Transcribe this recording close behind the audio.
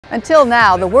Until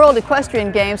now, the World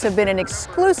Equestrian Games have been an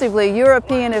exclusively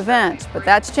European event, but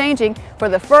that's changing. For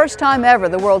the first time ever,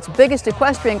 the world's biggest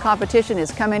equestrian competition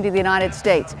is coming to the United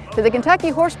States, to the Kentucky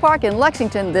Horse Park in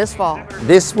Lexington this fall.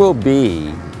 This will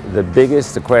be the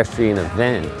biggest equestrian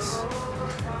event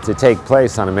to take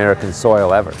place on American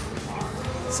soil ever.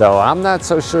 So I'm not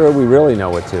so sure we really know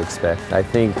what to expect. I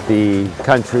think the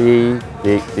country,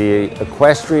 the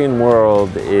equestrian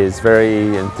world is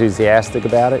very enthusiastic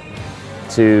about it.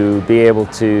 To be able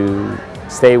to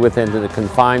stay within the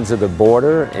confines of the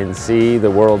border and see the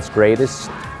world's greatest,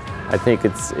 I think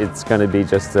it's going to be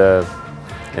just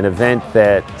an event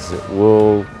that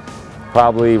will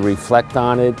probably reflect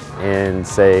on it and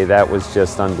say that was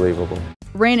just unbelievable.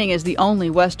 Reining is the only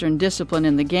Western discipline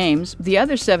in the Games. The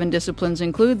other 7 disciplines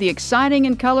include the exciting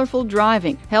and colorful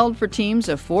driving, held for teams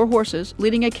of 4 horses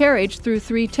leading a carriage through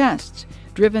 3 tests.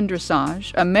 Driven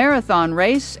dressage, a marathon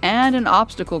race, and an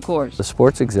obstacle course. The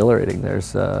sport's exhilarating.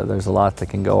 There's a lot that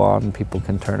can go on. People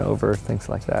can turn over, things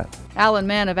like that. Alan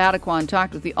Mann of Adequan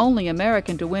talked with the only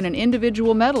American to win an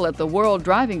individual medal at the World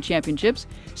Driving Championships,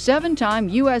 7-time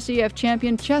USEF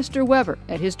champion Chester Weber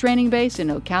at his training base in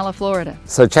Ocala, Florida.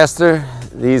 So Chester,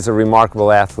 these are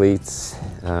remarkable athletes.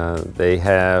 They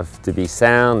have to be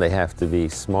sound, they have to be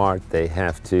smart, they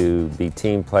have to be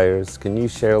team players. Can you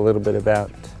share a little bit about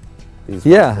these?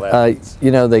 Yeah, you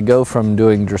know, they go from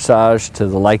doing dressage to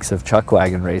the likes of chuck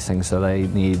wagon racing, so they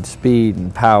need speed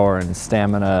and power and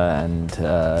stamina and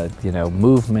you know,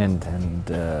 movement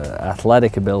and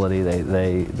athletic ability.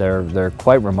 They're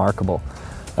quite remarkable.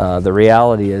 The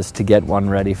reality is, to get one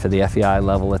ready for the FEI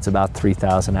level, it's about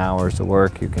 3,000 hours of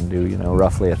work. You can do, you know,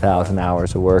 roughly 1,000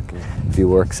 hours of work if you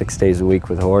work 6 days a week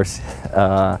with a horse,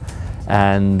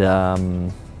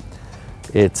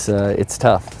 it's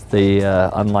tough.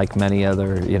 Unlike many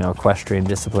other, you know, equestrian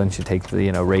disciplines, you take the,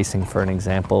 you know, racing for an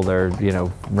example. They're, you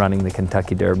know, running the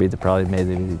Kentucky Derby. They probably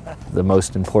made the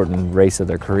most important race of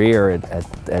their career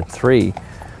at 3.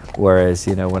 Whereas,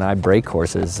 you know, when I break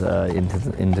horses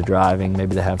into driving,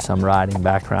 maybe they have some riding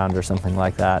background or something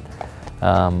like that,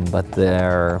 but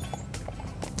they're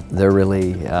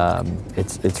really,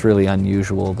 it's really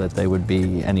unusual that they would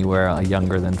be anywhere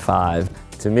younger than 5.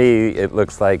 To me, it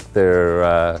looks like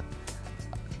they're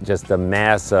just a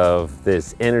mass of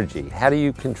this energy. How do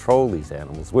you control these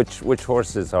animals? Which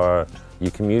horses are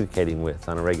you communicating with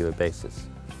on a regular basis?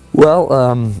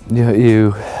 Well,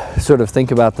 you sort of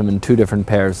think about them in 2 different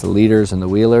pairs, the leaders and the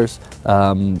wheelers.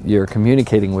 You're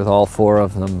communicating with all 4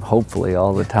 of them, hopefully,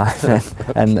 all the time,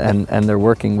 and they're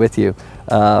working with you.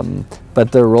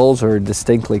 But their roles are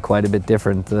distinctly quite a bit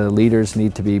different. The leaders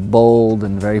need to be bold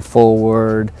and very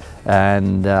forward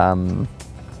and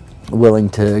willing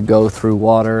to go through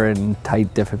water and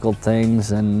tight, difficult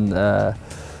things, and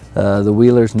the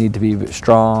wheelers need to be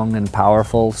strong and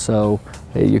powerful. So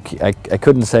I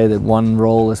couldn't say that one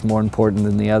role is more important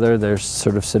than the other. They're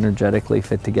sort of synergetically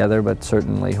fit together, but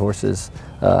certainly horses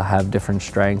have different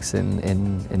strengths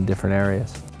in different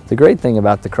areas. The great thing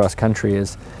about the cross country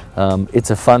is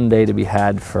it's a fun day to be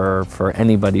had for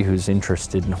anybody who's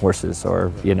interested in horses,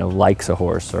 or, you know, likes a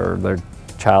horse, or their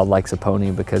child likes a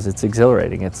pony, because it's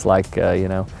exhilarating. It's like, you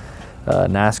know,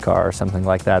 NASCAR or something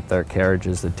like that. There are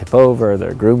carriages that tip over, there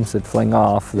are grooms that fling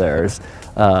off, there's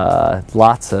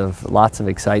lots of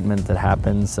excitement that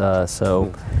happens,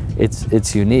 so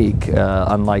it's unique,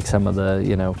 unlike some of the,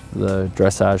 you know, the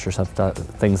dressage or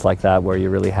things like that, where you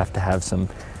really have to have some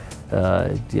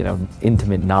you know,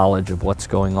 intimate knowledge of what's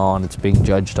going on. It's being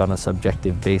judged on a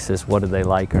subjective basis. What do they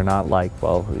like or not like?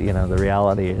 Well, you know, the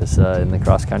reality is, in the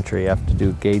cross country, you have to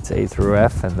do gates A through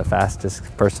F, and the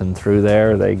fastest person through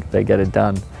there, they get it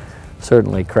done.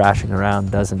 Certainly crashing around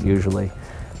doesn't usually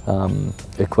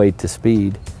equate to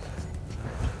speed,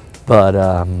 but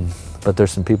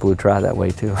there's some people who try that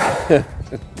way too.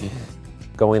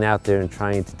 Going out there and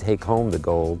trying to take home the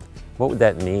gold, what would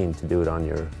that mean to do it on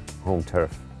your home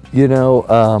turf? You know,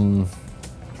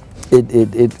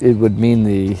 it would mean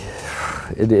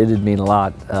it'd mean a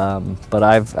lot, but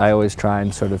I always try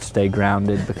and sort of stay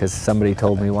grounded, because somebody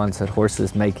told me once that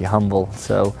horses make you humble.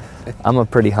 So I'm a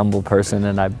pretty humble person,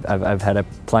 and I've had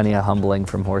plenty of humbling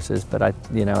from horses. But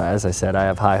you know, as I said, I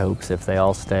have high hopes if they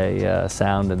all stay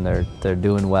sound and they're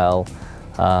doing well.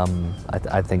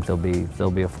 I think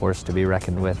they'll be a force to be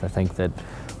reckoned with. I think that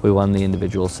we won the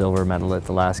individual silver medal at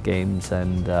the last games,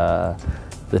 and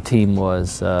the team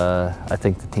was, I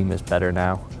think the team is better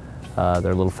now.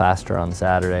 They're a little faster on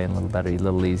Saturday and a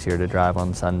little easier to drive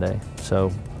on Sunday.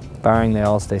 So, barring they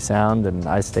all stay sound and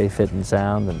I stay fit and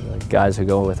sound, and the guys who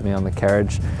go with me on the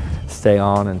carriage stay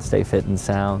on and stay fit and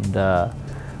sound,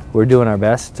 we're doing our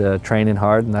best, training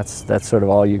hard, and that's sort of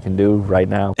all you can do right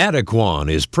now.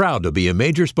 Adequan is proud to be a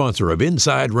major sponsor of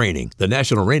Inside Reining, the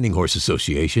National Reining Horse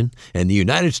Association, and the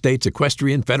United States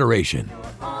Equestrian Federation.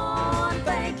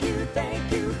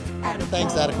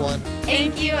 Thanks, Adequan.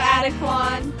 Thank you,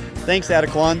 Adequan. Thanks,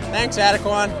 Adequan. Thanks,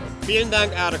 Adequan. Vielen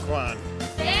Dank, Adequan.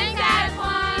 Thanks,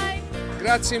 Adequan.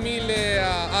 Grazie mille,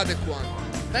 Adequan.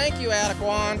 Thank you,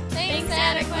 Adequan. Thanks,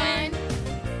 Adequan.